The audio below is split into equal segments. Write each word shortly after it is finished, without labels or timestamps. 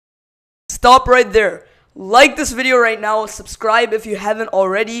stop right there. Like this video right now. Subscribe if you haven't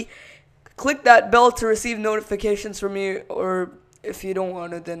already. Click that bell to receive notifications from me, or if you don't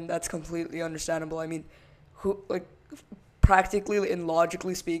want it, then that's completely understandable. I mean, practically and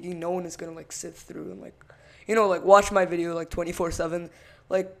logically speaking, no one is gonna like sit through and like watch my video like 24/7.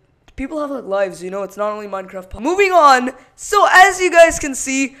 Like, people have like lives, it's not only Minecraft. Moving on. So as you guys can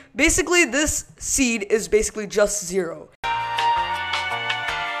see, basically this seed is basically just 0.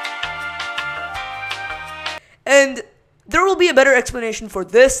 And there will be a better explanation for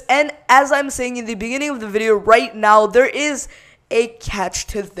this, and as I'm saying in the beginning of the video right now, there is a catch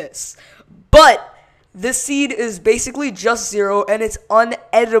to this. But this seed is basically just 0 and it's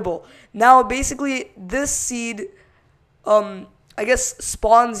unedible. Now basically this seed I guess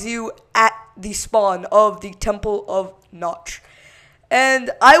spawns you at the spawn of the Temple of Notch.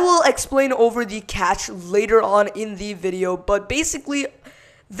 And I will explain over the catch later on in the video, but basically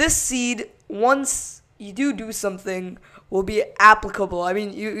this seed, once you do something, will be applicable. I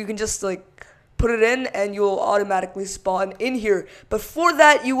mean, you can just like put it in and you'll automatically spawn in here. But for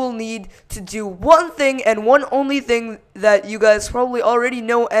that, you will need to do one thing, and one only thing that you guys probably already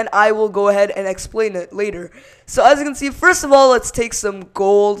know, and I will go ahead and explain it later. So as you can see, first of all, let's take some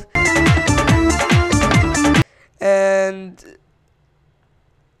gold. And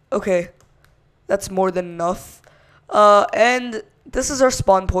okay, that's more than enough. And this is our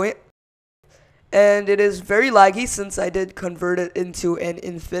spawn point. And it is very laggy since I did convert it into an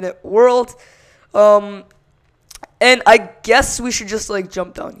infinite world. And I guess we should just like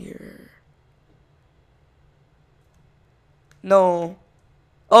jump down here. No.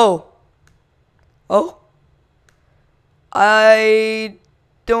 Oh. I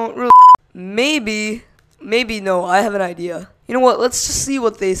don't really. Maybe no. I have an idea. You know what? Let's just see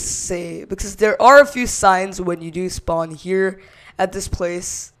what they say, because there are a few signs when you do spawn here at this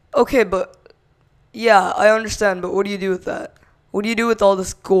place. Okay, but yeah, I understand, but what do you do with that? What do you do with all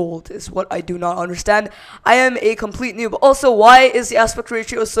this gold is what I do not understand. I am a complete noob. Also, why is the aspect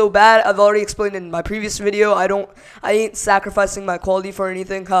ratio so bad? I've already explained in my previous video. I ain't sacrificing my quality for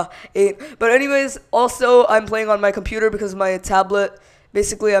anything. But anyways, also, I'm playing on my computer because my tablet,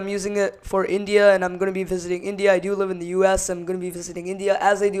 basically, I'm using it for India, and I'm going to be visiting India. I do live in the US. I'm going to be visiting India,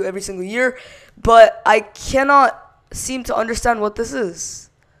 as I do every single year. But I cannot seem to understand what this is.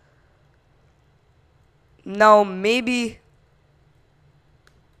 Now, maybe.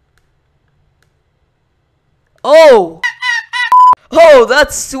 Oh,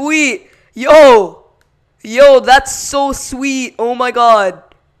 that's sweet. Yo, that's so sweet. Oh my god.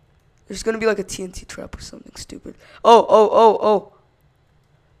 There's gonna be like a TNT trap or something stupid. Oh.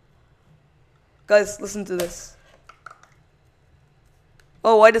 Guys, listen to this.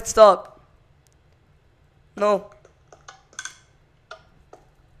 Oh, why did it stop? No.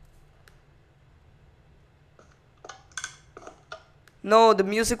 No, the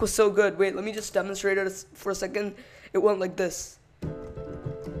music was so good. Wait, let me just demonstrate it for a second. It went like this.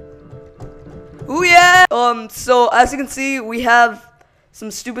 Ooh, yeah! So as you can see, we have some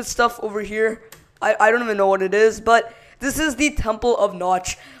stupid stuff over here. I don't even know what it is, but this is the Temple of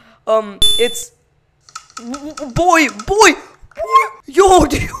Notch. It's boy. Yo,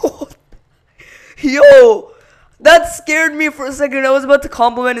 dude. Yo, that scared me for a second. I was about to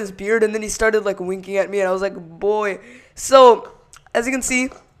compliment his beard, and then he started like winking at me, and I was like, boy. So as you can see,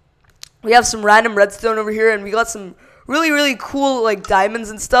 we have some random redstone over here, and we got some really cool like diamonds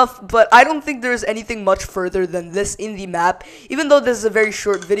and stuff, but I don't think there's anything much further than this in the map. Even though this is a very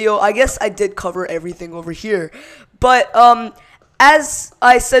short video, I guess I did cover everything over here. But as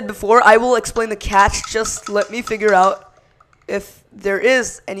I said before, I will explain the catch. Just let me figure out if there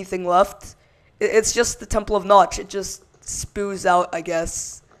is anything left. It's just the Temple of Notch. It just spews out, I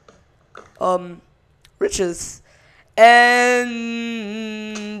guess, riches. And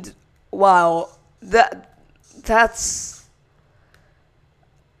wow, that's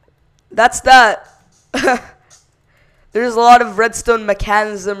that. There's a lot of redstone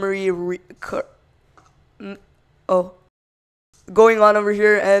mechanismry going on over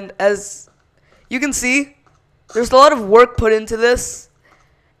here, and as you can see, there's a lot of work put into this,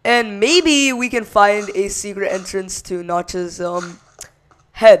 and maybe we can find a secret entrance to Notch's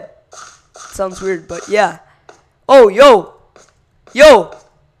head. Sounds weird, but yeah. Oh, yo.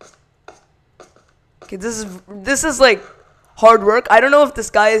 Okay, this is like hard work. I don't know if this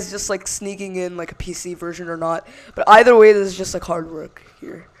guy is just like sneaking in like a PC version or not, but either way, this is just like hard work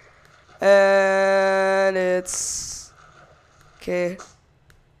here. And it's okay,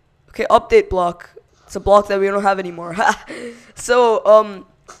 update block. It's a block that we don't have anymore. So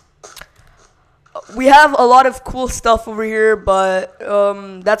we have a lot of cool stuff over here, but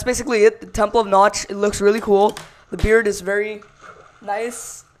that's basically it. The Temple of Notch. It looks really cool. The beard is very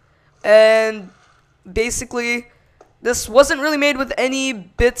nice, and basically this wasn't really made with any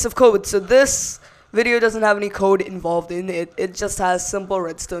bits of code, so this video doesn't have any code involved in it. It just has simple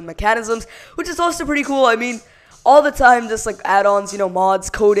redstone mechanisms, which is also pretty cool. I mean, all the time, just like add-ons, you know, mods,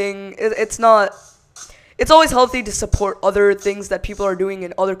 coding. It's not. It's always healthy to support other things that people are doing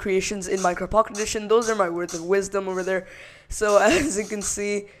in other creations in Minecraft Pocket Edition. Those are my words of wisdom over there. So as you can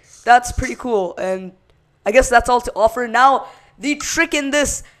see, that's pretty cool, and I guess that's all to offer. Now, the trick in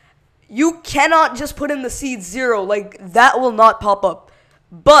this, you cannot just put in the seed 0. Like, that will not pop up.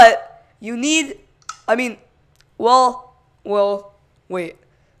 But you need, I mean, well, wait.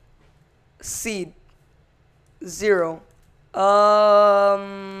 Seed 0.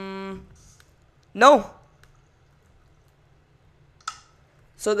 No.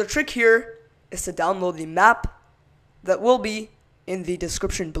 So the trick here is to download the map that will be in the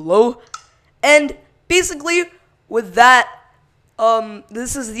description below. And basically, with that,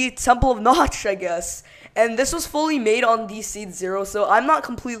 this is the Temple of Notch, I guess. And this was fully made on the Seed 0, so I'm not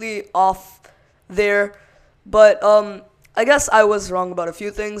completely off there. But, I guess I was wrong about a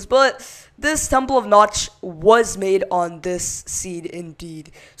few things, but this Temple of Notch was made on this seed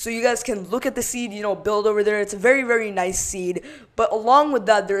indeed. So you guys can look at the seed, you know, build over there. It's a very, very nice seed. But along with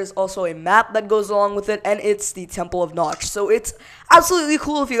that, there is also a map that goes along with it, and it's the Temple of Notch. So it's absolutely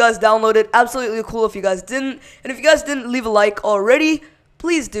cool if you guys download it. Absolutely cool if you guys didn't. And if you guys didn't leave a like already,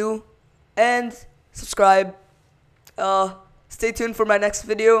 please do. And subscribe. Stay tuned for my next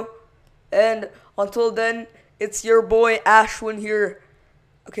video. And until then, it's your boy Ashwin here.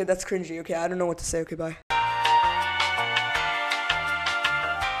 Okay, that's cringy. Okay, I don't know what to say. Okay, bye.